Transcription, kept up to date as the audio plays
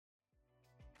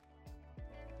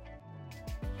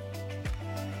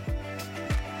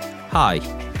Hi,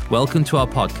 welcome to our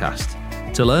podcast.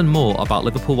 To learn more about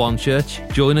Liverpool One Church,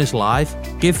 join us live,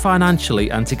 give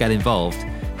financially and to get involved,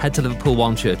 head to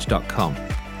liverpoolonechurch.com.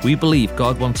 We believe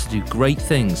God wants to do great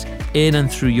things in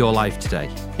and through your life today.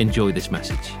 Enjoy this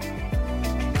message.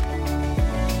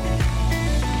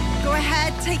 Go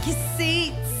ahead, take your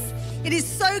seats. It is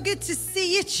so good to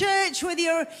see you, church, whether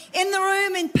you're in the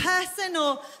room in person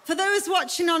or for those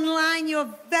watching online,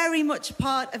 you're very much a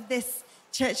part of this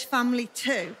church family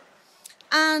too.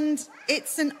 And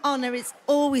it's an honor, it's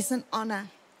always an honor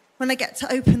when I get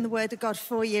to open the Word of God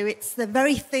for you. It's the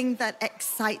very thing that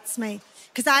excites me,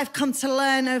 because I've come to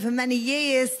learn over many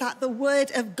years that the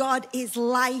Word of God is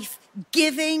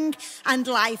life-giving and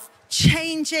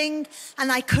life-changing,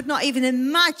 and I could not even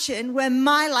imagine where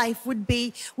my life would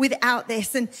be without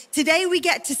this. And today we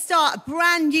get to start a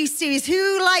brand new series.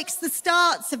 Who likes the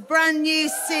starts of brand new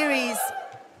series?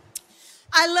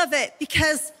 I love it,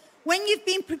 because when you've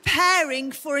been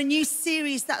preparing for a new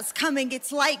series that's coming,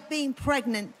 it's like being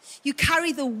pregnant. You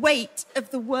carry the weight of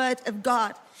the Word of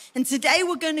God. And today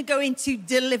we're going to go into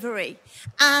delivery.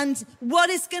 And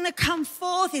what is going to come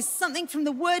forth is something from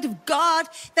the Word of God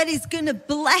that is going to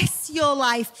bless your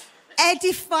life,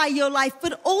 edify your life,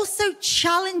 but also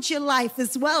challenge your life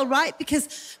as well, right?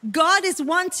 Because God is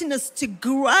wanting us to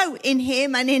grow in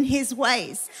Him and in His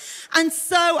ways. And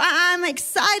so I'm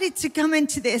excited to come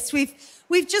into this.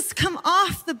 We've just come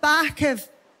off the back of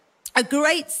a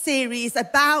great series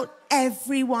about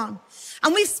everyone.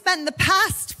 And we've spent the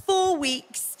past 4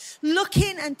 weeks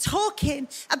looking and talking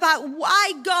about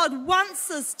why God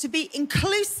wants us to be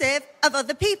inclusive of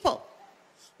other people.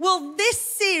 Well, this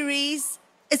series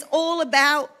is all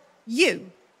about you.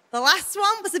 The last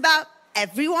one was about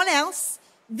everyone else.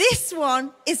 This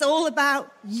one is all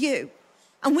about you.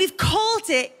 And we've called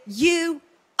it You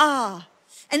Are.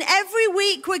 And every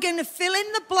week we're going to fill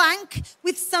in the blank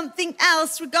with something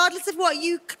else, regardless of what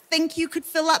you think you could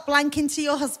fill that blank into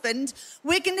your husband.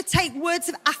 We're going to take words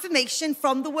of affirmation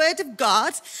from the Word of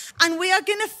God, and we are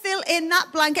going to fill in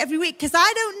that blank every week, because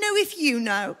I don't know if you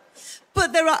know,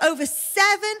 but there are over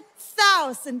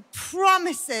 7,000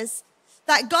 promises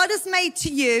that God has made to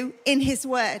you in His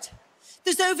Word.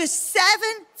 There's over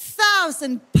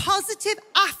 7,000 positive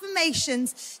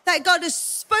affirmations that God has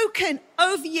spoken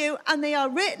over you, and they are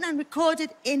written and recorded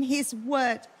in His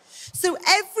Word. So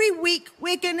every week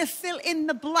we're going to fill in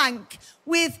the blank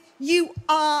with you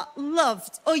are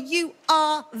loved, or you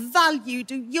are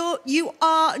valued, or you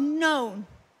are known.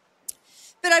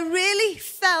 But I really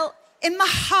felt in my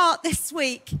heart this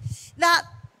week that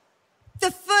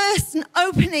the first and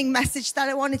opening message that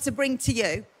I wanted to bring to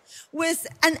you was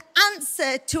an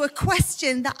answer to a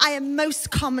question that I am most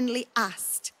commonly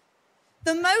asked.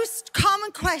 The most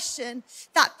common question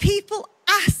that people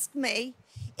ask me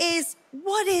is,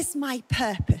 what is my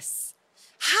purpose?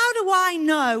 How do I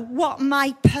know what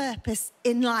my purpose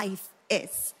in life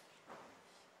is?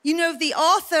 You know, the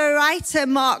author, writer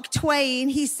Mark Twain,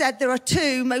 he said there are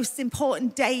two most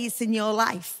important days in your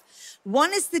life.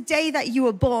 One is the day that you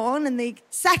were born, and the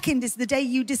second is the day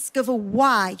you discover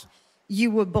why you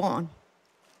were born.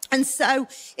 And so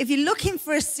if you're looking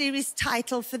for a series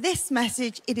title for this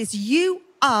message, it is You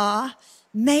Are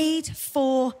Made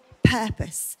for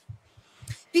Purpose.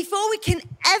 Before we can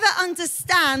ever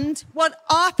understand what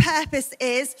our purpose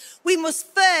is, we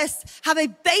must first have a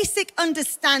basic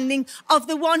understanding of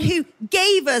the one who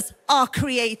gave us our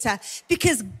Creator,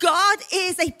 because God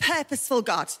is a purposeful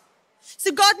God.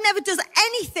 So God never does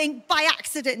anything by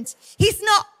accident. He's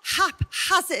not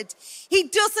haphazard. He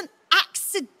doesn't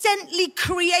accidentally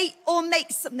create or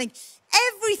make something.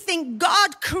 Everything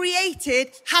God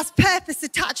created has purpose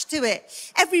attached to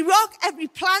it. Every rock, every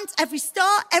plant, every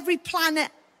star, every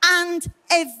planet, and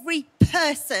every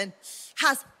person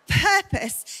has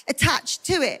purpose attached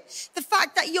to it. The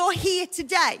fact that you're here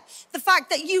today, the fact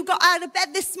that you got out of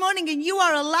bed this morning and you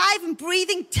are alive and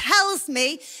breathing tells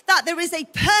me that there is a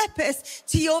purpose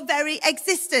to your very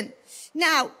existence.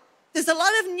 Now, there's a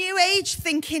lot of new age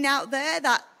thinking out there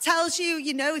that tells you,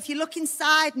 you know, if you look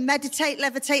inside, meditate,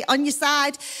 levitate on your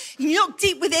side, you look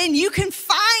deep within, you can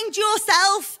find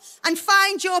yourself and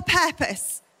find your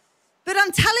purpose. But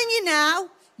I'm telling you now,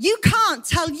 you can't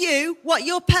tell you what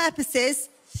your purpose is,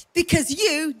 because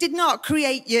you did not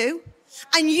create you,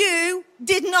 and you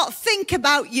did not think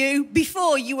about you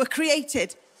before you were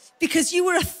created, because you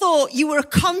were a thought, you were a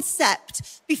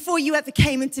concept before you ever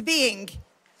came into being.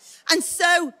 And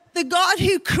so the God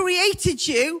who created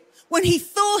you, when He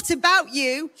thought about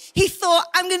you, He thought,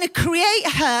 I'm going to create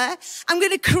her, I'm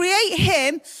going to create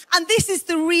him, and this is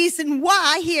the reason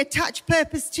why He attached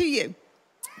purpose to you.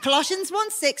 Colossians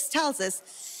 1:6 tells us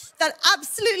that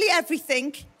absolutely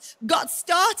everything got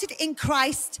started in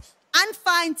Christ and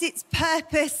finds its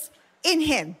purpose in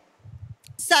him.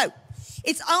 So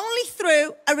it's only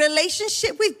through a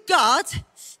relationship with God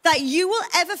that you will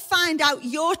ever find out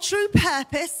your true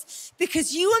purpose,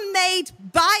 because you were made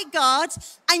by God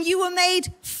and you were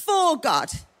made for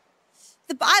God.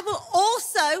 The Bible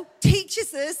also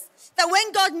teaches us that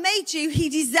when God made you, he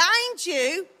designed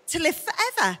you to live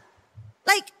forever.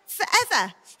 Like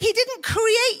forever. He didn't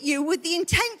create you with the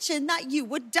intention that you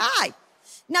would die.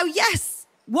 Now, yes,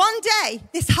 one day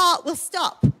this heart will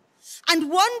stop. And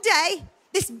one day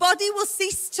this body will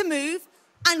cease to move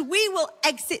and we will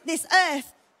exit this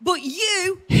earth. But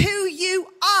you, who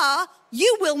you are,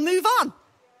 you will move on.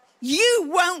 You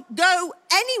won't go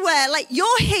anywhere. Like,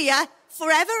 you're here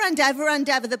forever and ever and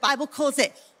ever. The Bible calls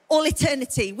it all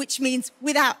eternity, which means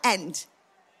without end.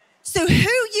 So who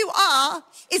you are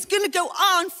is going to go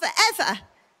on forever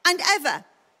and ever.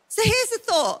 So here's a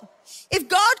thought. If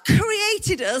God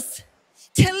created us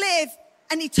to live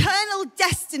an eternal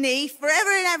destiny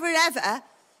forever and ever and ever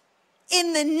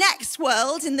in the next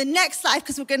world, in the next life,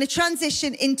 because we're going to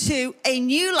transition into a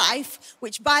new life,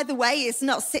 which, by the way, is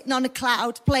not sitting on a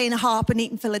cloud playing a harp and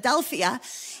eating Philadelphia.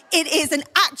 It is an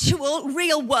actual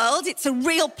real world. It's a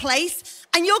real place.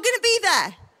 And you're going to be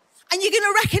there. And you're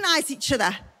going to recognize each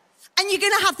other. And you're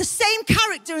going to have the same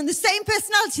character and the same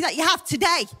personality that you have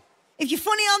today. If you're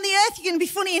funny on the earth, you're going to be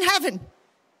funny in heaven.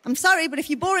 I'm sorry, but if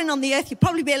you're boring on the earth, you'll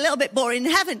probably be a little bit boring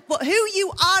in heaven. But who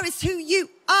you are is who you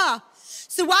are.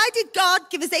 So why did God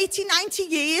give us 80, 90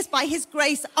 years by his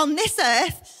grace on this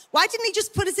earth? Why didn't he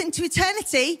just put us into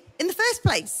eternity in the first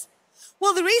place?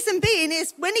 Well, the reason being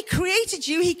is when he created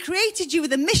you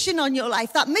with a mission on your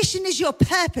life. That mission is your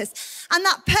purpose. And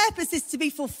that purpose is to be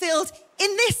fulfilled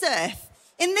in this earth,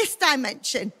 in this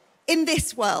dimension, in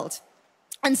this world.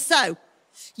 And so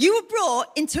you were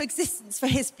brought into existence for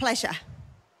his pleasure.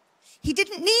 He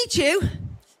didn't need you,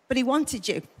 but he wanted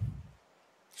you.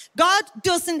 God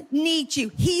doesn't need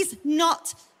you. He's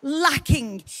not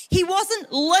lacking. He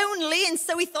wasn't lonely, and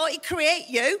so he thought he'd create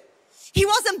you. He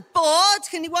wasn't bored,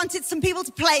 and he wanted some people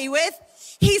to play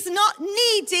with. He's not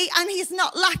needy, and he's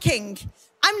not lacking.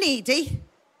 I'm needy.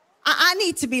 I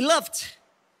need to be loved.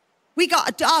 We got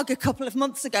a dog a couple of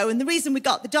months ago, and the reason we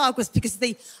got the dog was because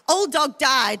the old dog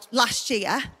died last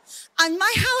year, and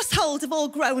my household have all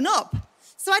grown up.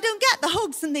 So I don't get the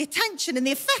hugs and the attention and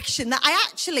the affection that I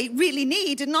actually really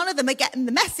need, and none of them are getting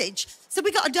the message. So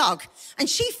we got a dog, and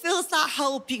she fills that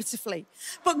hole beautifully.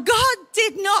 But God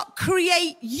did not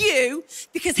create you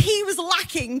because he was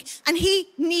lacking and he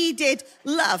needed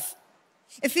love.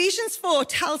 Ephesians 4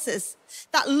 tells us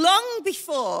that long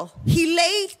before he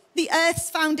laid the earth's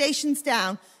foundations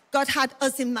down, God had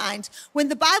us in mind. When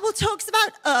the Bible talks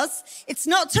about us, it's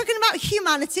not talking about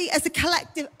humanity as a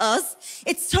collective us.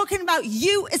 It's talking about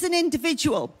you as an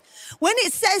individual. When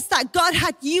it says that God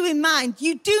had you in mind,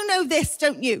 you do know this,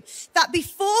 don't you? That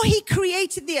before he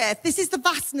created the earth, this is the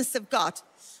vastness of God.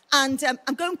 And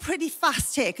I'm going pretty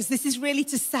fast here because this is really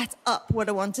to set up what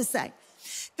I want to say.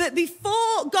 But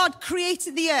before God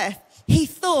created the earth, he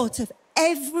thought of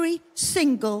every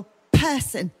single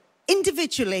person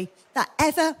individually that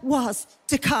ever was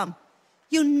to come.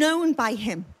 You're known by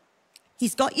him.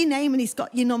 He's got your name and he's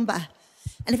got your number.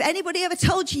 And if anybody ever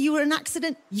told you you were an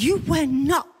accident, you were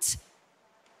not.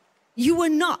 You were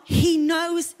not. He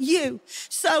knows you.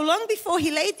 So long before he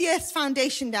laid the earth's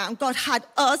foundation down, God had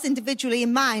us individually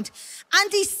in mind.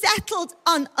 And he settled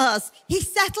on us. He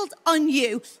settled on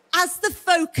you as the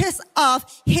focus of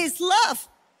his love.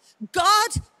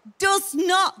 God does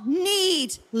not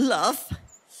need love,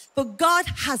 but God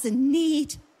has a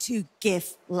need to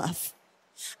give love.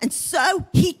 And so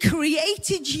he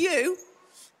created you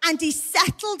and he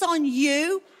settled on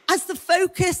you as the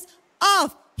focus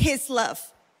of his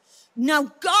love. Now,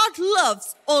 God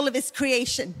loves all of his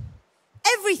creation.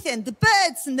 Everything, the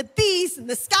birds and the bees and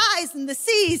the skies and the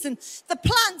seas and the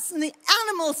plants and the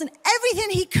animals and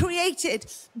everything he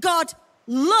created, God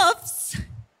loves.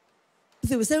 But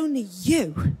there was only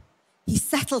you he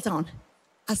settled on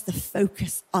as the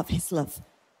focus of his love.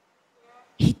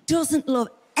 He doesn't love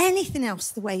anything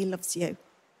else the way he loves you.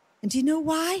 And do you know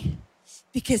why?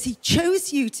 Because he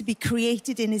chose you to be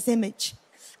created in his image.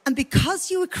 And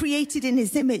because you were created in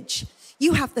his image,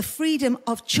 you have the freedom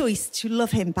of choice to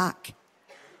love him back.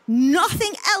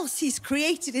 Nothing else he's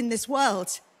created in this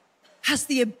world has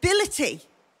the ability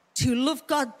to love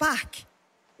God back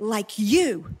like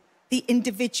you, the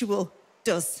individual,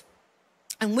 does.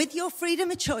 And with your freedom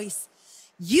of choice,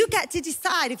 you get to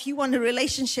decide if you want a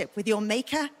relationship with your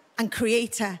maker and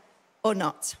creator or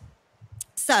not.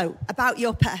 So, about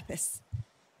your purpose.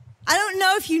 I don't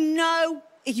know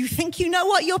if you think you know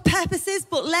what your purpose is,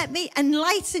 but let me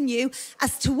enlighten you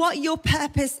as to what your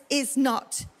purpose is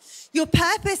not. Your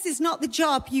purpose is not the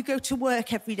job you go to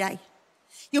work every day.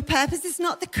 Your purpose is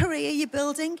not the career you're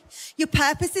building. Your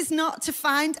purpose is not to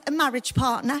find a marriage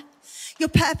partner. Your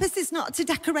purpose is not to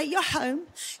decorate your home.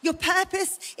 Your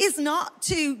purpose is not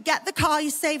to get the car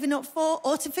you're saving up for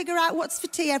or to figure out what's for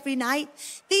tea every night.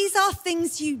 These are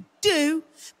things you do,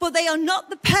 but they are not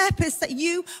the purpose that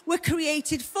you were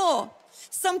created for.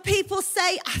 Some people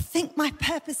say, I think my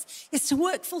purpose is to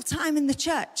work full time in the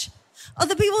church.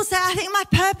 Other people say, I think my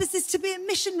purpose is to be a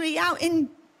missionary out in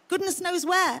goodness knows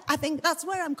where. I think that's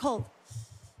where I'm called.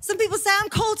 Some people say, I'm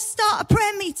called to start a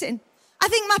prayer meeting. I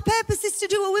think my purpose is to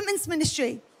do a women's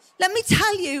ministry. Let me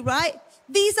tell you, right?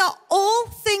 These are all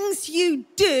things you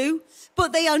do,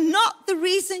 but they are not the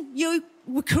reason you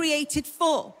were created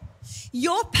for.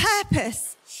 Your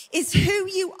purpose is who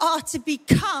you are to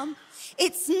become.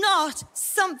 It's not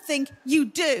something you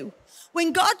do.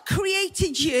 When God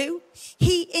created you,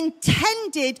 he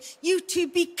intended you to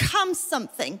become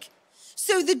something.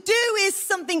 So the do is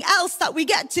something else that we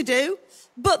get to do,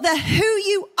 but the who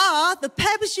you are, the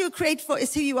purpose you were created for,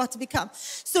 is who you are to become.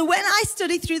 So when I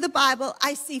study through the Bible,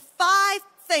 I see 5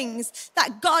 things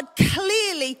that God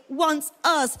clearly wants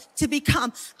us to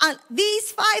become. And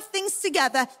these 5 things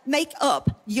together make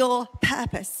up your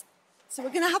purpose. So we're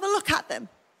going to have a look at them.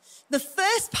 The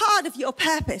first part of your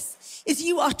purpose is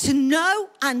you are to know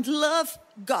and love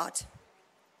God.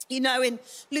 You know, in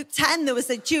Luke 10, there was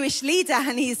a Jewish leader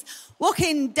and he's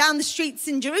walking down the streets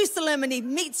in Jerusalem and he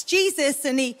meets Jesus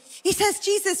and he says,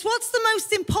 Jesus, what's the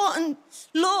most important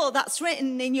law that's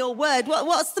written in your word?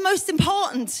 What's the most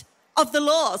important of the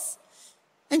laws?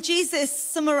 And Jesus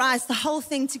summarized the whole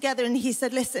thing together and he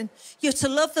said, listen, you're to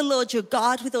love the Lord your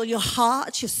God with all your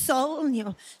heart, your soul and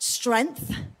your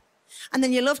strength. And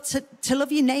then you love to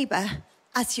love your neighbor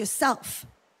as yourself.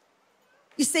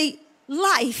 You see,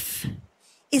 life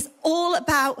is all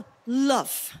about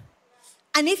love.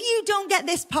 And if you don't get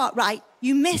this part right,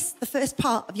 you miss the first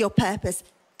part of your purpose.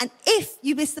 And if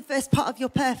you miss the first part of your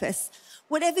purpose,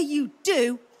 whatever you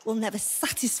do will never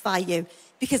satisfy you.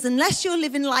 Because unless you're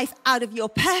living life out of your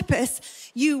purpose,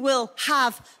 you will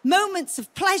have moments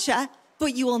of pleasure,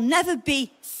 but you will never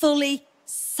be fully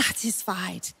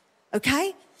satisfied.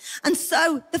 Okay? And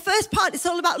so the first part is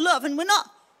all about love. And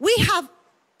we have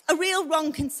a real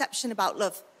wrong conception about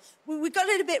love. We got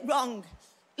it a bit wrong.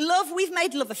 Love, we've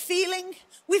made love a feeling.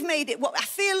 We've made it what I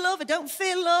feel love, I don't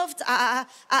feel loved.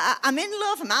 I'm in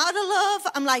love, I'm out of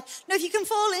love. I'm like, no, if you can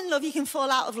fall in love, you can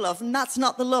fall out of love. And that's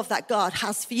not the love that God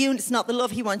has for you. And it's not the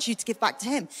love he wants you to give back to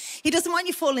him. He doesn't want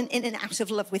you falling in and out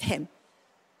of love with him.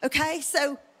 Okay?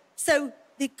 So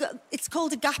it's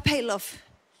called agape love.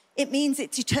 It means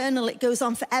it's eternal. It goes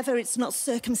on forever. It's not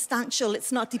circumstantial.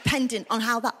 It's not dependent on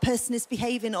how that person is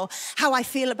behaving or how I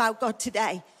feel about God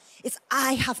today. It's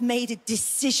I have made a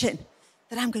decision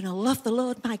that I'm going to love the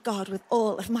Lord my God with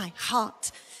all of my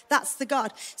heart. That's the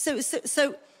God.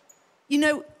 So you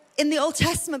know, in the Old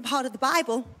Testament part of the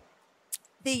Bible,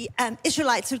 the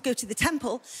Israelites would go to the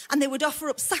temple and they would offer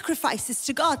up sacrifices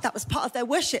to God. That was part of their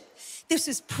worship. This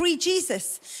was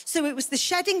pre-Jesus. So it was the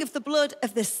shedding of the blood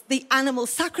of the animal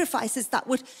sacrifices that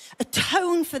would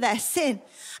atone for their sin.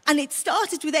 And it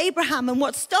started with Abraham. And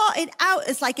what started out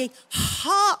as like a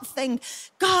heart thing,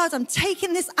 God, I'm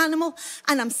taking this animal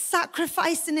and I'm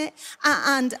sacrificing it.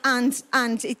 And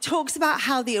it talks about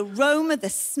how the aroma, the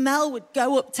smell would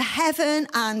go up to heaven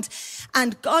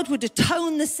and God would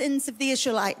atone the sins of the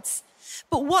Israelites.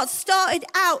 But what started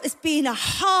out as being a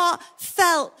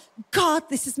heartfelt, God,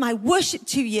 this is my worship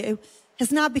to you,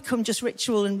 has now become just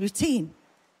ritual and routine.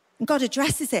 And God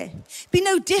addresses it. It'd be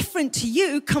no different to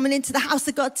you coming into the house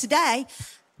of God today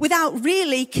without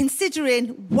really considering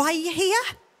why you're here,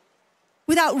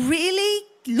 without really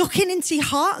looking into your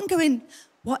heart and going,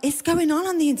 what is going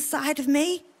on the inside of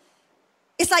me?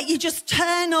 It's like you just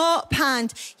turn up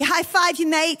and you high five your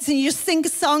mates and you just sing a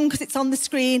song because it's on the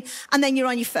screen and then you're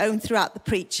on your phone throughout the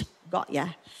preach. Got ya.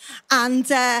 And,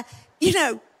 you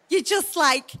know, you're just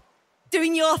like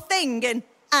doing your thing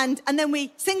and then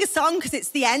we sing a song because it's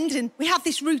the end and we have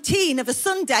this routine of a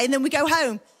Sunday and then we go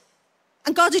home.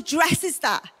 And God addresses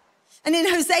that. And in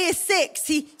Hosea 6,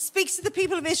 he speaks to the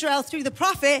people of Israel through the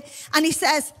prophet and he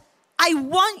says, I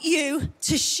want you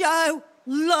to show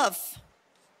love,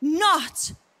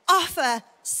 not offer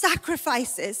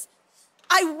sacrifices.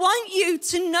 I want you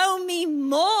to know me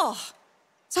more.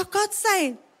 So God's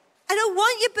saying, I don't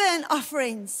want your burnt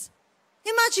offerings.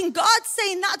 Imagine God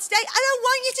saying that today. I don't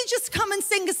want you to just come and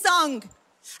sing a song.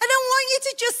 I don't want you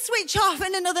to just switch off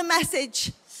in another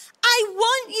message. I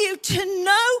want you to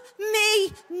know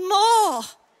me more.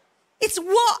 It's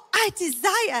what I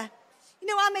desire. You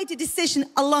know, I made a decision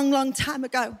a long, long time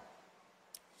ago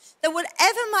that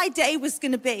whatever my day was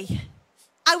going to be,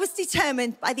 I was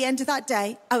determined by the end of that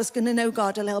day, I was going to know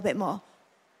God a little bit more.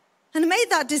 And I made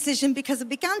that decision because I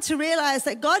began to realize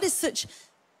that God is such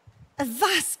a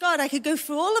vast God. I could go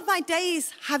through all of my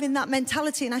days having that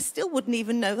mentality and I still wouldn't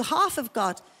even know the half of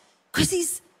God,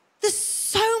 because there's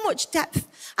so much depth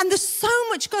and there's so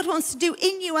much God wants to do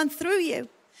in you and through you.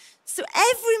 So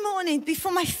every morning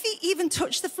before my feet even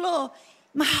touch the floor,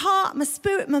 my heart, my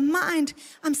spirit, my mind,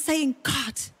 I'm saying,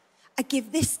 God, I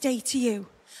give this day to you.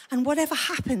 And whatever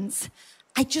happens,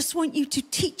 I just want you to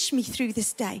teach me through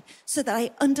this day so that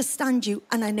I understand you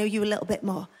and I know you a little bit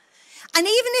more. And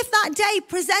even if that day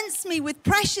presents me with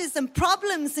pressures and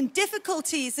problems and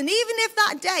difficulties, and even if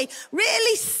that day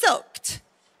really sucked,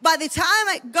 by the time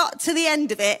I got to the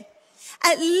end of it,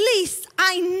 at least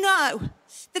I know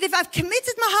that if I've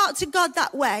committed my heart to God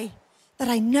that way, that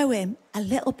I know him a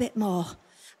little bit more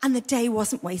and the day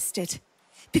wasn't wasted.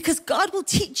 Because God will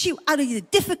teach you out of the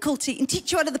difficulty and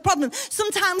teach you out of the problem.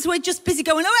 Sometimes we're just busy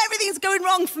going, oh, everything's going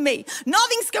wrong for me.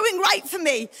 Nothing's going right for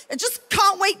me. I just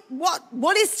can't wait.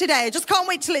 What is today? I just can't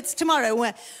wait till it's tomorrow.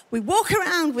 Where we walk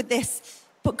around with this.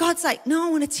 But God's like, no, I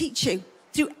want to teach you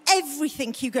through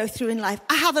everything you go through in life.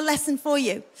 I have a lesson for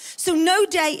you. So no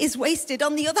day is wasted.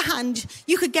 On the other hand,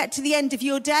 you could get to the end of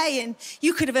your day and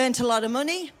you could have earned a lot of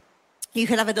money. You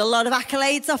could have had a lot of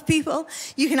accolades off people.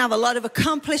 You can have a lot of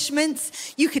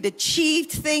accomplishments. You could achieve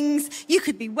things. You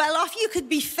could be well off. You could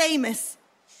be famous.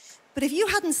 But if you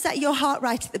hadn't set your heart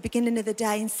right at the beginning of the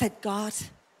day and said, God,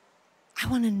 I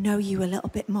want to know you a little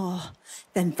bit more,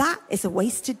 then that is a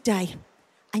wasted day.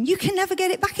 And you can never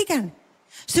get it back again.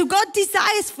 So God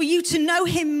desires for you to know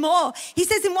him more. He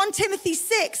says in 1 Timothy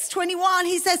 6:21,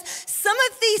 he says, some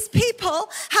of these people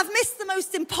have missed the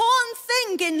most important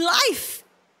thing in life.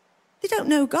 They don't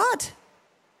know God.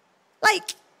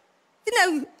 Like, they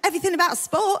know everything about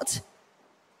sport.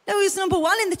 Know who's number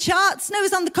one in the charts. Know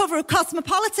who's on the cover of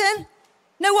Cosmopolitan.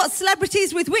 Know what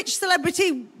celebrities with which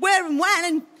celebrity, where and when.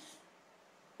 And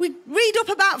we read up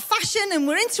about fashion and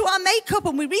we're into our makeup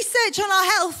and we research on our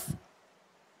health.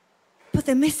 But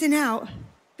they're missing out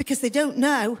because they don't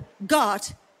know God.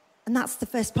 And that's the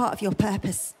first part of your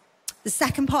purpose. The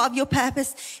second part of your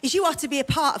purpose is you are to be a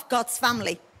part of God's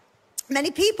family.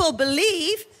 Many people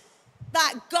believe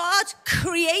that God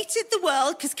created the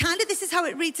world, because kind of this is how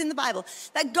it reads in the Bible,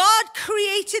 that God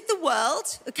created the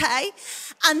world, okay,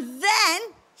 and then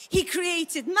he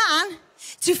created man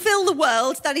to fill the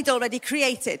world that he'd already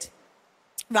created,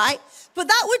 right? But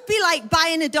that would be like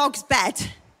buying a dog's bed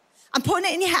and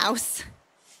putting it in your house,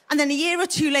 and then a year or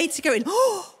two later going,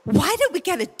 oh, why don't we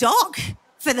get a dog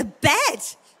for the bed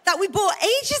that we bought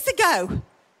ages ago?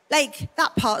 Like,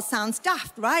 that part sounds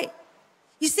daft, right?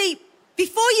 You see,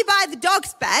 before you buy the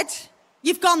dog's bed,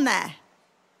 you've gone there.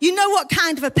 You know what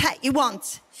kind of a pet you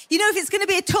want. You know if it's going to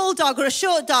be a tall dog or a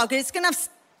short dog, or it's going to have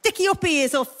sticky up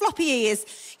ears or floppy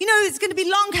ears. You know if it's going to be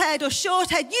long-haired or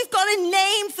short-haired. You've got a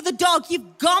name for the dog.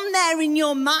 You've gone there in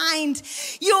your mind.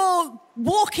 You're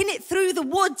walking it through the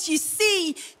woods. You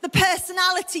see the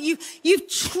personality. You've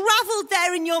traveled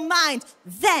there in your mind.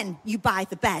 Then you buy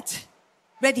the bed,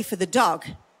 ready for the dog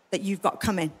that you've got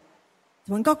coming.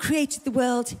 When God created the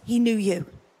world, he knew you.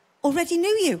 Already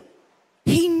knew you.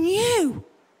 He knew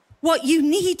what you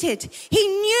needed. He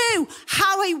knew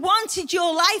how he wanted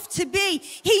your life to be.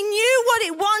 He knew what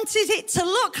it wanted it to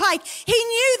look like. He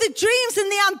knew the dreams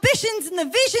and the ambitions and the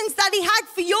visions that he had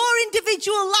for your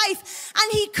individual life.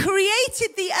 And he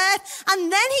created the earth,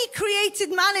 and then he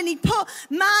created man, and he put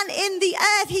man in the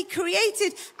earth. He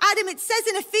created Adam. It says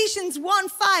in Ephesians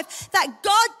 1:5 that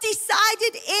God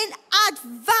decided in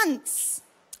advance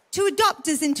to adopt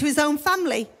us into his own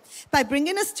family by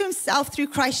bringing us to himself through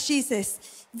Christ Jesus.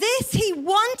 This he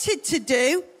wanted to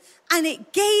do, and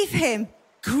it gave him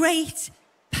great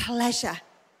pleasure.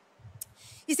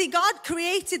 You see, God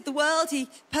created the world. He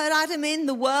put Adam in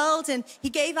the world, and he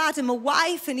gave Adam a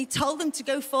wife, and he told them to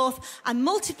go forth and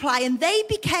multiply, and they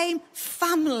became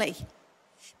family.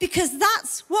 Because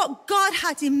that's what God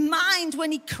had in mind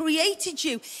when he created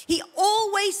you. He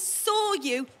always saw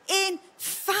you in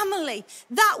family.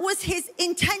 That was his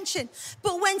intention.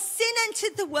 But when sin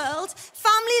entered the world,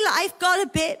 family life got a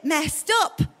bit messed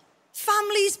up.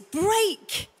 Families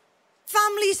break.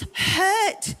 Families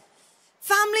hurt.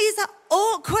 Families are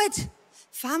awkward.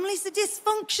 Families are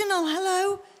dysfunctional.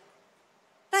 Hello?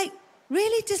 Like,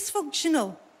 really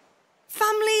dysfunctional.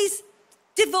 Families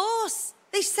divorce.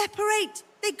 They separate.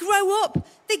 They grow up.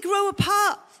 They grow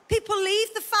apart. People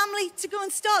leave the family to go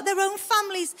and start their own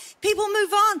families. People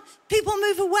move on. People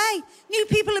move away. New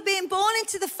people are being born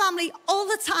into the family all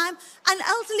the time. And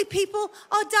elderly people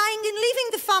are dying and leaving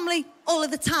the family all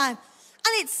of the time.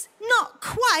 And it's not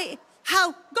quite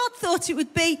how God thought it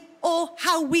would be or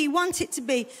how we want it to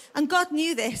be. And God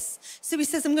knew this. So he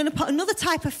says, I'm going to put another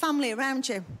type of family around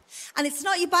you. And it's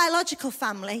not your biological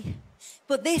family,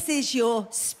 but this is your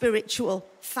spiritual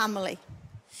family.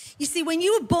 You see, when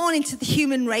you were born into the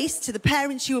human race, to the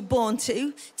parents you were born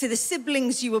to the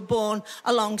siblings you were born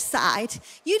alongside,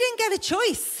 you didn't get a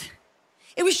choice.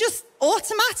 It was just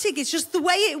automatic. It's just the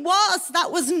way it was.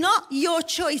 That was not your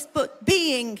choice, but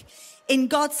being in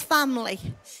God's family,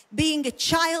 being a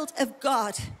child of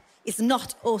God is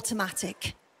not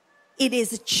automatic. It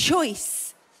is a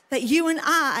choice that you and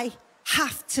I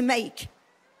have to make.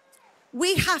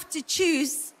 We have to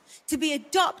choose to be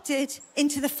adopted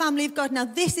into the family of God. Now,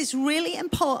 this is really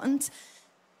important,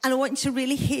 and I want you to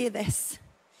really hear this.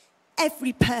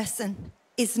 Every person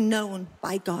is known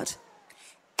by God.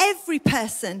 Every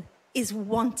person is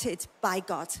wanted by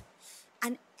God.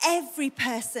 And every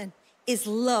person is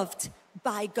loved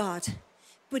by God.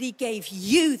 But he gave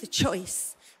you the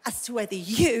choice as to whether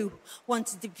you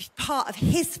wanted to be part of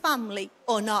his family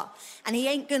or not. And he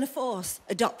ain't going to force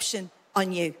adoption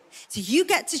on you. So you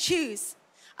get to choose.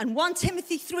 And 1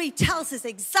 Timothy 3 tells us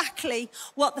exactly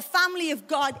what the family of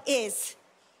God is.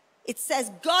 It says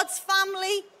God's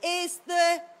family is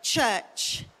the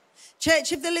church.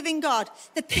 Church of the living God,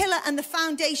 the pillar and the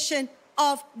foundation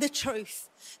of the truth.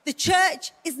 The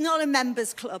church is not a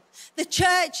members club. The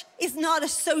church is not a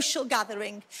social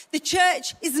gathering. The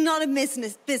church is not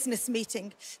a business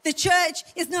meeting. The church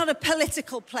is not a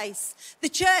political place. The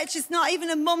church is not even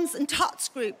a mums and tots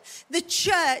group. The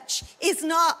church is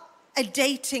not a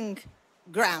dating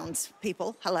ground,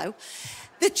 people, hello.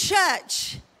 The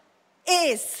church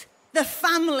is the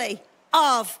family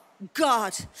of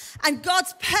God. And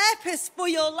God's purpose for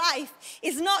your life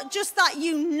is not just that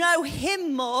you know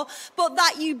him more, but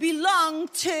that you belong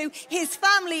to his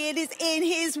family. It is in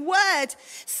his word.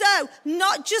 So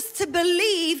not just to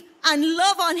believe and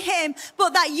love on him,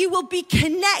 but that you will be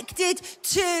connected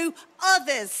to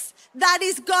others. That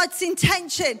is God's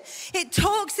intention. It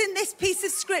talks in this piece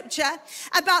of scripture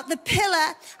about the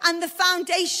pillar and the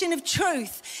foundation of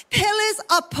truth. Pillars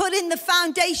are put in the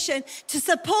foundation to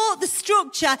support the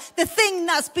structure, the thing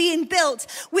that's being built.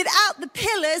 Without the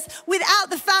pillars, without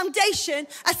the foundation,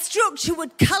 a structure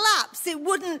would collapse. It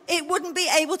wouldn't be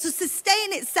able to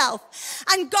sustain itself.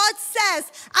 And God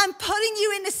says, I'm putting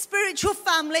you in a spiritual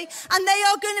family, and they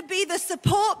are going to be the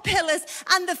support pillars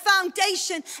and the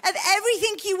foundation of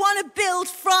everything you want to build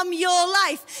from your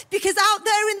life. Because out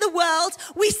there in the world,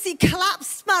 we see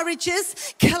collapsed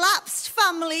marriages, collapsed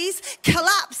families,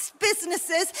 collapsed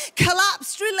businesses,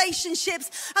 collapsed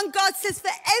relationships. And God says,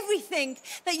 for everything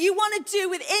that you want to do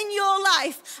within your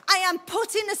life, I am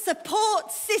putting a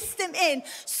support system in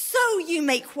so you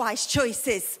make wise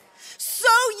choices. So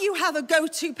you have a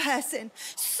go-to person.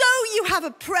 So you have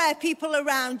a prayer people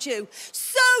around you.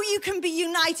 So you can be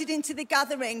united into the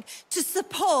gathering to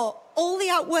support all the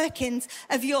outworkings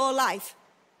of your life.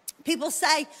 People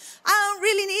say, I don't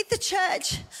really need the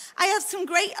church. I have some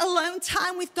great alone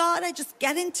time with God. I just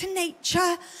get into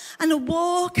nature and a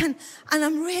walk and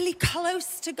I'm really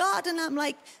close to God. And I'm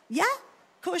like, yeah,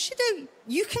 of course you do.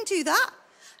 You can do that.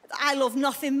 I love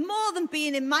nothing more than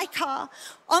being in my car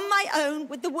on my own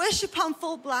with the worship on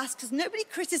full blast because nobody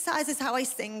criticizes how I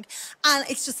sing. And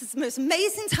it's just the most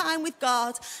amazing time with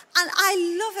God. And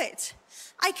I love it.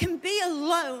 I can be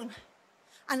alone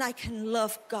and I can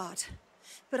love God.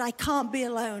 But I can't be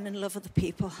alone and love other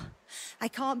people. I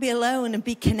can't be alone and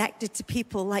be connected to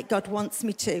people like God wants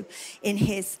me to in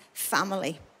his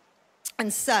family.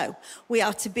 And so we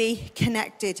are to be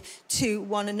connected to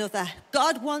one another.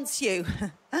 God wants you.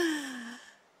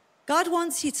 God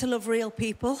wants you to love real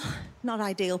people, not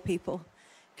ideal people.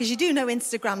 Because you do know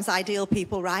Instagram's ideal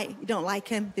people, right? You don't like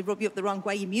them. They rub you up the wrong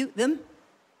way. You mute them.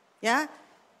 Yeah?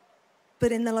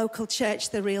 But in the local church,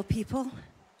 they're real people.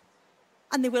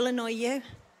 And they will annoy you.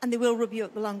 And they will rub you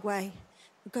up the wrong way.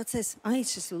 But God says, I need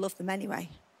to love them anyway.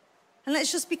 And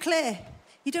let's just be clear.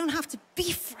 You don't have to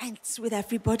be friends with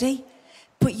everybody.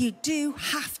 But you do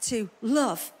have to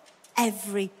love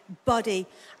everybody.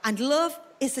 And love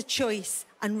is a choice,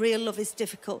 and real love is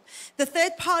difficult. The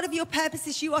third part of your purpose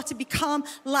is you are to become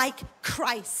like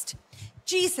Christ.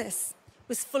 Jesus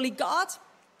was fully God,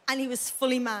 and he was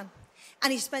fully man.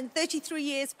 And he spent 33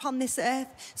 years upon this earth.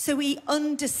 So he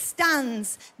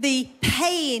understands the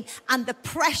pain and the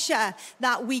pressure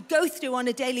that we go through on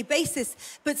a daily basis.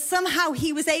 But somehow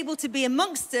he was able to be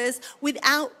amongst us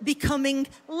without becoming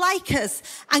like us.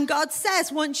 And God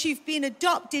says, once you've been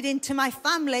adopted into my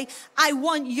family, I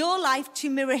want your life to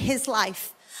mirror his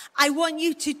life. I want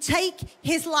you to take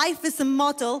his life as a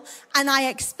model, and I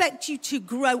expect you to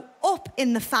grow up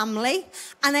in the family,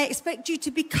 and I expect you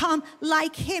to become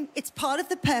like him. It's part of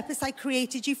the purpose I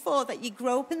created you for, that you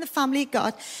grow up in the family of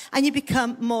God and you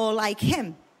become more like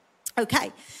him.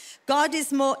 Okay, God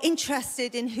is more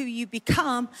interested in who you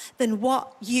become than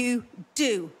what you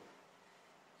do.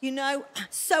 You know,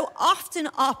 so often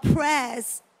our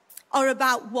prayers are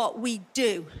about what we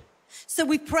do. So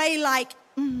we pray like,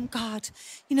 God,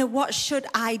 you know, what should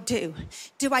I do?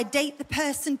 Do I date the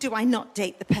person? Do I not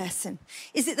date the person?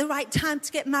 Is it the right time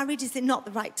to get married? Is it not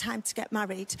the right time to get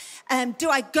married? Do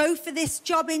I go for this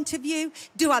job interview?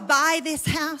 Do I buy this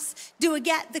house? Do I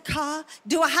get the car?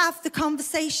 Do I have the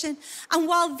conversation? And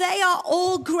while they are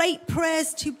all great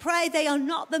prayers to pray, they are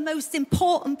not the most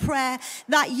important prayer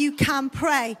that you can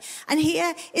pray. And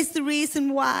here is the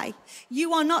reason why.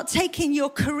 You are not taking your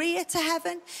career to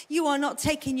heaven. You are not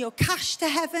taking your cash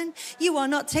to heaven. You are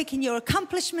not taking your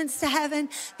accomplishments to heaven.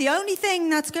 The only thing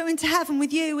that's going to heaven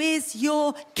with you is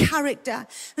your character.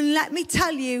 And let me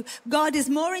tell you, God is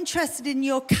more interested in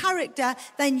your character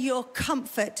than your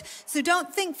comfort. So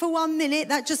don't think for 1 minute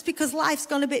that just because life's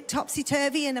gone a bit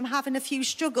topsy-turvy and I'm having a few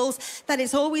struggles, that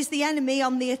it's always the enemy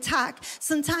on the attack.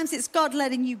 Sometimes it's God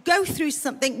letting you go through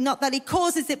something, not that he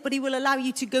causes it, but he will allow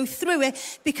you to go through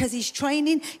it because he's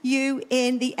training you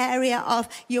in the area of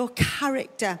your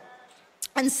character.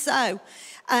 And so,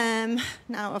 now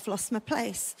I've lost my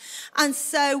place. And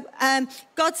so,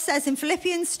 God says in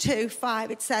Philippians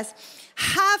 2:5, it says,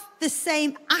 have the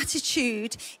same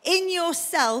attitude in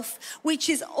yourself, which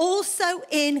is also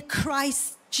in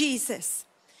Christ Jesus.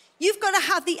 You've got to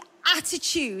have the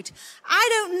attitude. I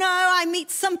don't know, I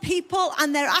meet some people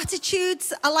and their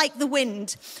attitudes are like the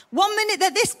wind. 1 minute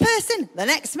they're this person, the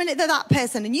next minute they're that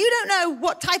person. And you don't know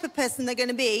what type of person they're going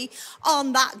to be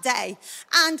on that day.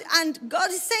 And God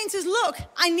is saying to us, look,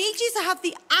 I need you to have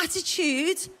the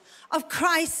attitude of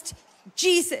Christ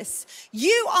Jesus.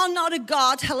 You are not a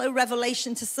God. Hello,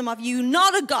 revelation to some of you.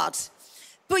 Not a God.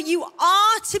 But you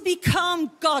are to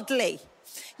become godly.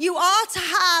 You are to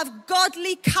have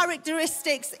godly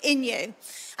characteristics in you.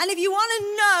 And if you want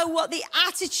to know what the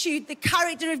attitude, the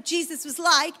character of Jesus was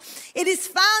like, it is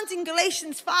found in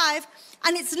Galatians 5,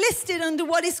 and it's listed under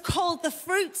what is called the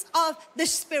fruits of the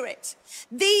Spirit.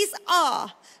 These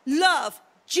are love,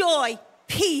 joy,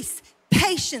 peace,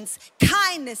 patience,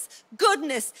 kindness,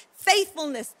 goodness,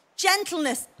 faithfulness,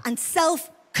 gentleness, and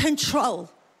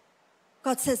self-control.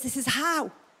 God says, this is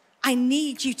how I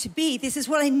need you to be. This is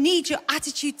what I need your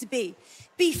attitude to be.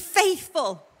 Be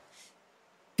faithful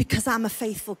because I'm a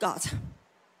faithful God.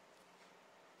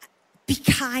 Be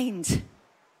kind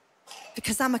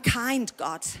because I'm a kind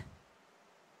God.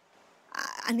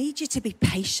 I need you to be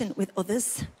patient with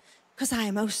others because I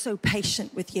am also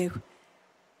patient with you.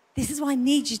 This is what I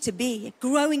need you to be.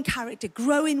 Grow in character,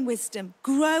 grow in wisdom,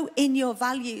 grow in your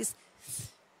values.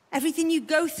 Everything you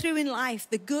go through in life,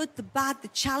 the good, the bad, the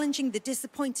challenging, the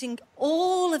disappointing,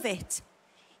 all of it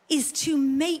is to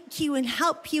make you and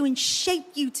help you and shape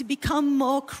you to become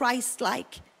more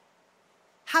Christ-like.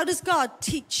 How does God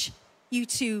teach you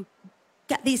to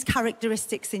get these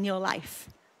characteristics in your life?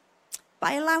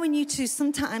 By allowing you to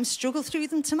sometimes struggle through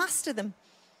them to master them.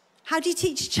 How do you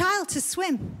teach a child to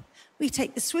swim? We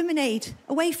take the swimming aid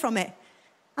away from it.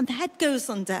 And the head goes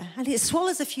under and it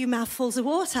swallows a few mouthfuls of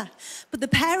water. But the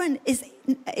parent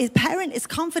is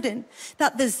confident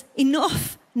that there's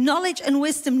enough knowledge and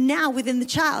wisdom now within the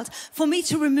child for me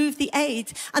to remove the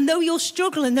aid. And though you'll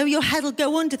struggle and though your head will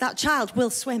go under, that child will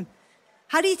swim.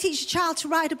 How do you teach a child to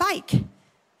ride a bike?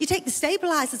 You take the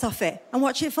stabilizers off it and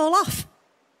watch it fall off.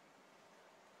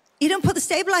 You don't put the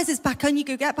stabilizers back on, you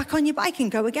go get back on your bike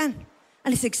and go again.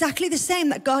 And it's exactly the same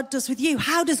that God does with you.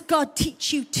 How does God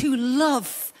teach you to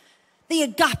love? The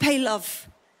agape love.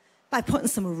 By putting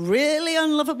some really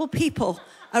unlovable people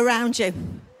around you.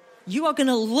 You are going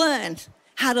to learn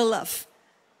how to love.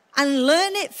 And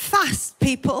learn it fast,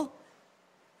 people.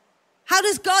 How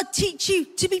does God teach you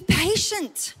to be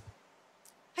patient?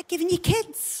 By giving you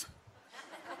kids.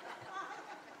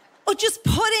 Or just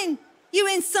putting you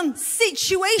in some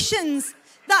situations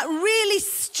that really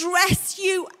stress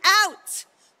you out.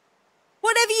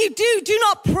 Whatever you do, do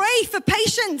not pray for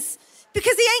patience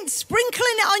because he ain't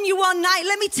sprinkling it on you one night.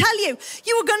 Let me tell you,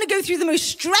 you are going to go through the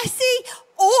most stressy,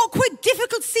 awkward,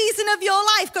 difficult season of your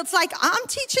life. God's like, I'm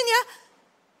teaching you.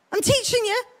 I'm teaching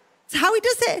you. It's how he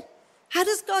does it. How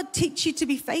does God teach you to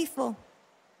be faithful?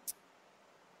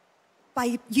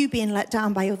 By you being let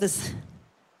down by others.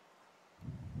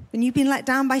 When you've been let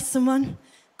down by someone,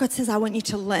 God says, I want you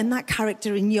to learn that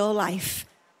character in your life.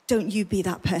 Don't you be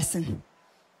that person.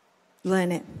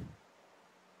 Learn it.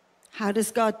 How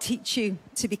does God teach you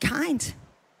to be kind?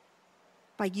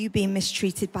 By you being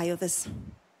mistreated by others.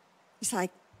 It's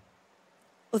like,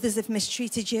 others have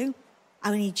mistreated you.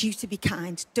 I need you to be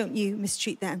kind. Don't you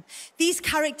mistreat them. These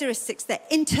characteristics, they're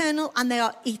internal and they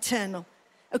are eternal.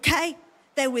 Okay?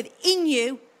 They're within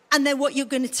you and they're what you're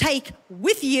going to take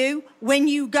with you when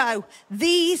you go.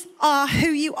 These are who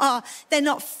you are. They're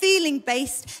not feeling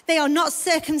based. They are not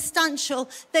circumstantial.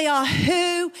 They are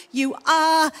who you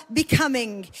are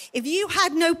becoming. If you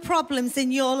had no problems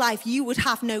in your life, you would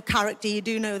have no character. You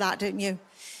do know that, don't you?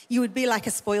 You would be like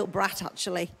a spoiled brat,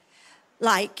 actually.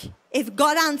 Like, if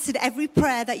God answered every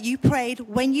prayer that you prayed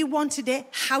when you wanted it,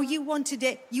 how you wanted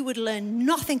it, you would learn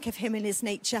nothing of him and his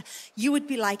nature. You would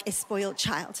be like a spoiled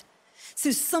child. So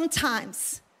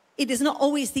sometimes it is not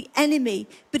always the enemy,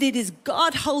 but it is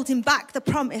God holding back the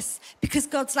promise because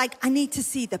God's like, I need to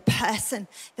see the person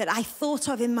that I thought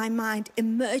of in my mind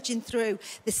emerging through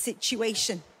the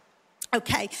situation.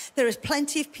 Okay, there is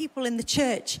plenty of people in the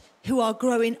church who are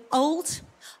growing old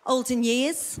in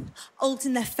years, old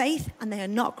in their faith, and they are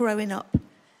not growing up,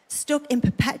 stuck in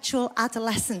perpetual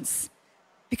adolescence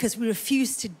because we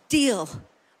refuse to deal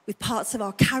with parts of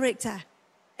our character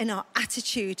and our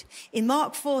attitude. In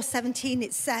Mark 4:17,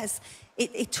 it says,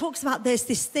 it talks about there's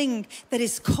this thing that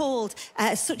is called,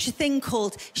 such a thing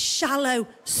called shallow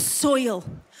soil.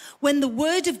 When the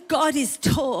word of God is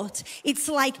taught, it's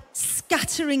like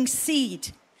scattering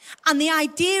seed. And the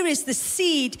idea is the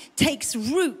seed takes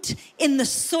root in the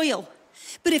soil.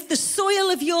 But if the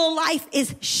soil of your life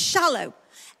is shallow,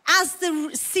 as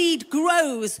the seed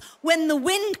grows, when the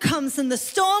wind comes and the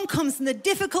storm comes and the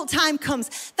difficult time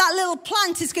comes, that little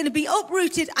plant is going to be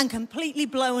uprooted and completely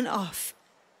blown off.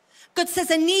 God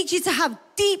says, I need you to have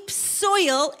deep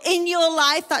soil in your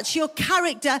life, that's your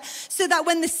character, so that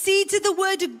when the seeds of the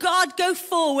word of God go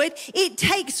forward, it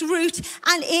takes root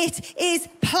and it is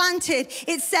planted.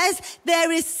 It says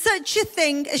there is such a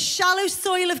thing as shallow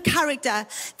soil of character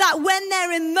that when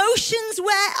their emotions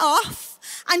wear off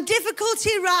and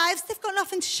difficulty arrives, they've got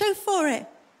nothing to show for it.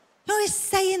 You know what it's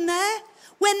saying there?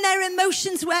 When their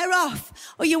emotions wear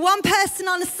off. Or you're one person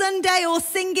on a Sunday all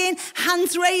singing,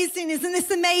 hands raising, isn't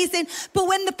this amazing? But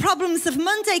when the problems of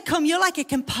Monday come, you're like a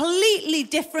completely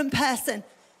different person.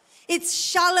 It's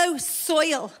shallow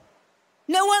soil.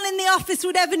 No one in the office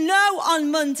would ever know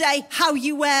on Monday how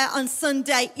you were on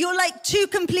Sunday. You're like two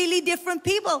completely different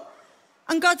people.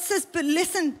 And God says, but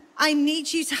listen, I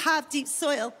need you to have deep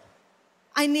soil.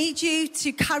 I need you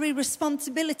to carry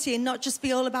responsibility and not just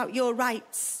be all about your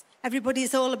rights.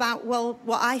 Everybody's all about, well,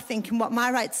 what I think and what my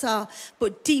rights are.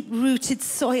 But deep-rooted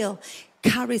soil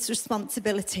carries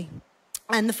responsibility.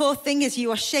 And the fourth thing is you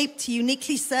are shaped to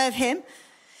uniquely serve him.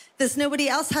 There's nobody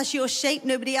else has your shape.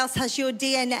 Nobody else has your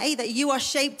DNA. That you are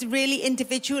shaped really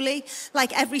individually.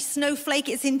 Like every snowflake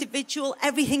is individual.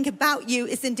 Everything about you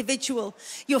is individual.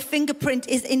 Your fingerprint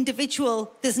is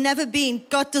individual. There's never been,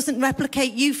 God doesn't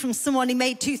replicate you from someone he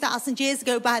made 2,000 years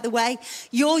ago, by the way.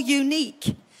 You're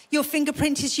unique. Your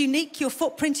fingerprint is unique. Your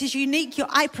footprint is unique. Your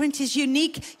eye print is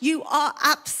unique. You are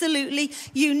absolutely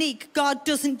unique. God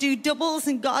doesn't do doubles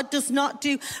and God does not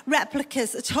do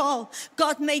replicas at all.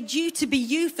 God made you to be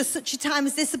you for such a time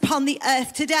as this upon the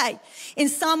earth today. In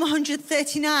Psalm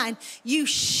 139, you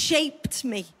shaped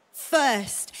me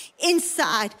first,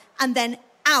 inside and then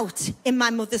out in my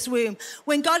mother's womb.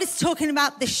 When God is talking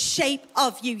about the shape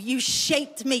of you, you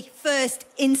shaped me first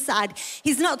inside.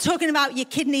 He's not talking about your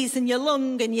kidneys and your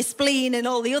lung and your spleen and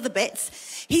all the other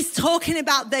bits. He's talking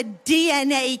about the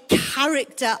DNA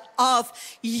character of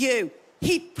you.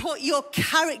 He put your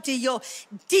character, your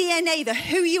DNA, the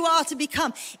who you are to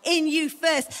become in you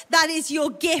first. That is your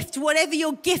gift. Whatever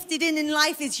you're gifted in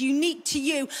life is unique to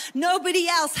you. Nobody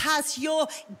else has your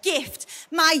gift.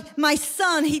 My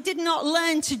son, he did not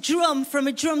learn to drum from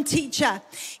a drum teacher.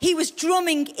 He was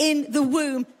drumming in the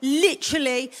womb.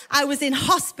 Literally, I was in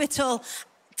hospital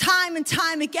time and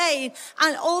time again,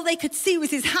 and all they could see was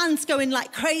his hands going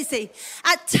like crazy.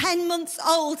 At 10 months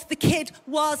old, the kid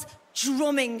was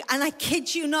drumming, and I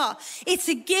kid you not, it's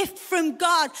a gift from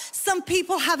God. Some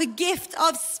people have a gift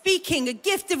of speaking, a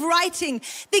gift of writing,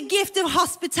 the gift of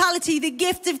hospitality, the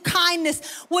gift of kindness.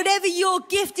 Whatever your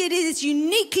gift it is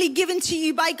uniquely given to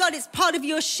you by God. It's part of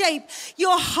your shape.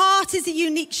 Your heart is a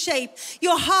unique shape.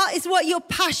 Your heart is what you're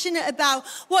passionate about,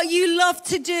 what you love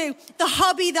to do, the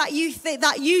hobby that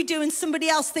you do and somebody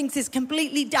else thinks is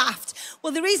completely daft.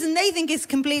 Well, the reason they think it's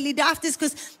completely daft is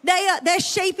because their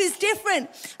shape is different,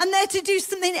 and they're to do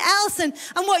something else, and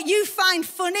what you find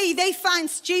funny, they find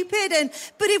stupid.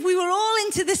 But if we were all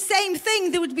into the same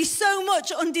thing, there would be so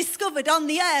much undiscovered on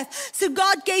the earth. So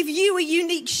God gave you a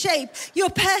unique shape. Your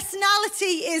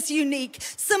personality is unique.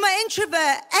 Some are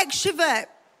introvert, extrovert.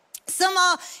 Some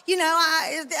are, have you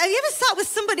ever sat with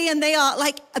somebody and they are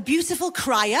like a beautiful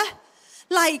crier?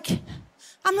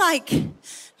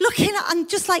 I'm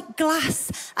just like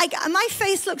glass. My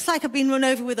face looks like I've been run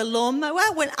over with a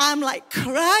lawnmower when I'm like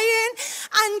crying.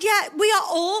 And yet we are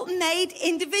all made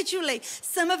individually.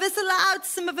 Some of us are loud,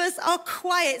 some of us are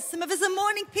quiet, some of us are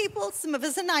morning people, some of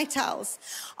us are night owls.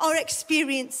 Our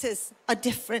experiences are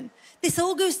different. This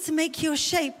all goes to make your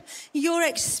shape. Your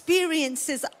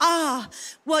experiences are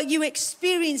what you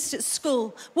experienced at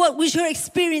school. What was your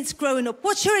experience growing up?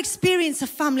 What's your experience of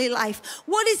family life?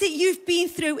 What is it you've been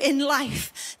through in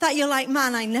life that you're like,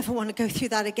 man, I never want to go through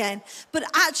that again? But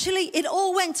actually, it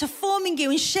all went to forming you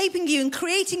and shaping you and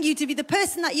creating you to be the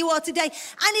person that you are today. And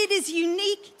it is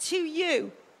unique to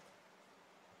you.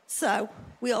 So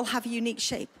we all have a unique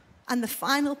shape. And the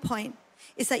final point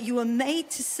is that you were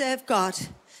made to serve God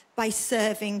by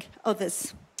serving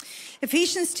others.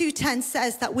 Ephesians 2:10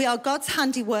 says that we are God's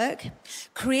handiwork,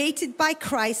 created by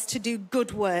Christ to do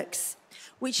good works,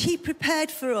 which he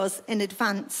prepared for us in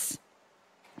advance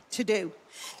to do.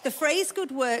 The phrase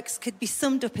good works could be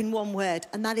summed up in one word,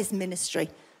 and that is ministry.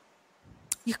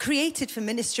 You're created for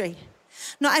ministry.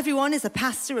 Not everyone is a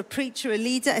pastor, a preacher, a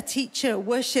leader, a teacher, a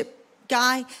worship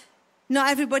guy. Not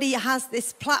everybody has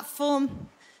this platform,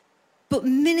 but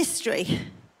ministry.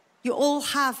 You all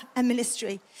have a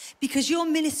ministry, because your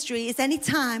ministry is any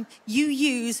time you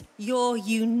use your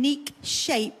unique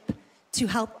shape to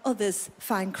help others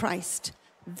find Christ.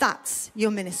 That's your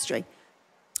ministry.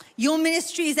 Your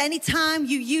ministry is any time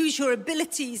you use your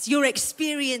abilities, your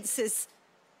experiences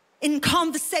in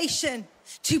conversation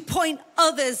to point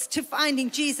others to finding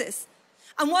Jesus.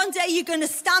 And one day you're going to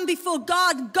stand before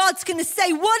God, and God's going to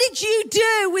say, what did you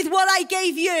do with what I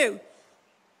gave you?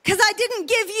 Because I didn't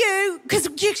give you,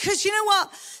 because you know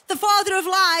what? The father of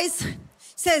lies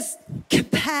says,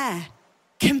 compare,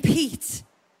 compete.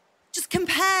 Just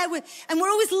compare with, and we're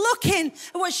always looking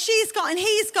at what she's got and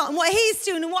he's got and what he's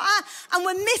doing and and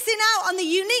we're missing out on the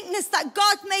uniqueness that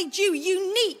God made you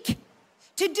unique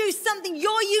to do something.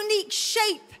 Your unique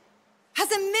shape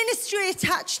has a ministry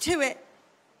attached to it.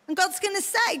 And God's going to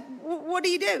say, what do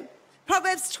you do?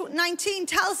 Proverbs 19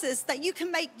 tells us that you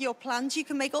can make your plans, you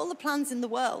can make all the plans in the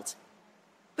world,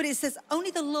 but it says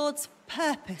only the Lord's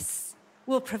purpose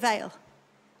will prevail.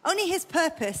 Only his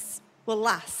purpose will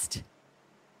last.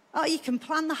 Oh, you can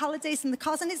plan the holidays and the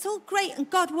cars, and it's all great, and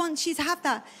God wants you to have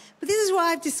that. But this is what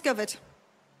I've discovered.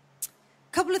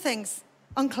 A couple of things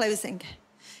on closing.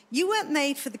 You weren't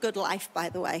made for the good life, by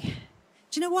the way.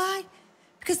 Do you know why?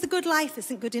 Because the good life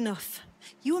isn't good enough.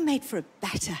 You were made for a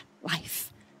better life.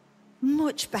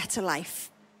 Much better life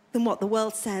than what the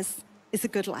world says is a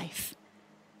good life.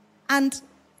 And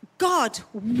God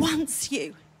wants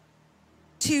you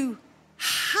to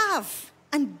have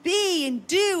and be and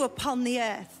do upon the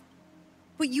earth.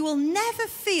 But you will never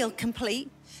feel complete,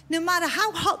 no matter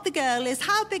how hot the girl is,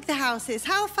 how big the house is,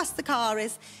 how fast the car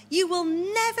is. You will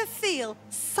never feel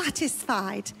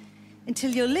satisfied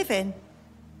until you're living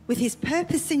with his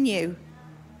purpose in you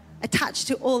attached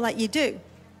to all that you do.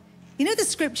 You know the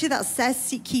scripture that says,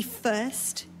 seek ye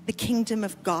first the kingdom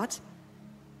of God,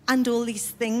 and all these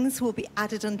things will be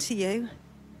added unto you?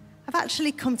 I've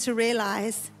actually come to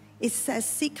realize it says,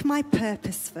 seek my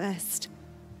purpose first.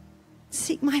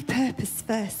 Seek my purpose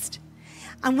first.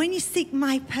 And when you seek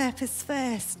my purpose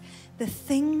first, the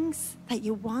things that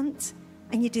you want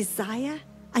and you desire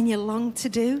and you long to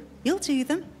do, you'll do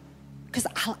them, because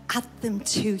I'll add them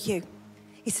to you.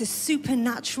 It's a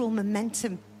supernatural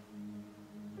momentum.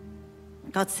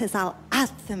 God says, I'll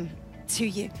add them to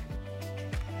you.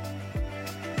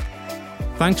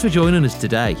 Thanks for joining us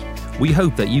today. We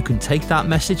hope that you can take that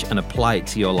message and apply it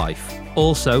to your life.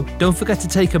 Also, don't forget to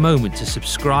take a moment to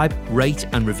subscribe, rate,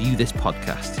 and review this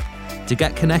podcast. To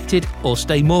get connected or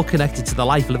stay more connected to the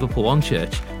life of Liverpool One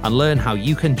Church and learn how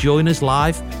you can join us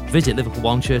live, visit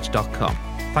liverpoolonechurch.com.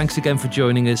 Thanks again for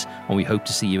joining us, and we hope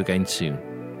to see you again soon.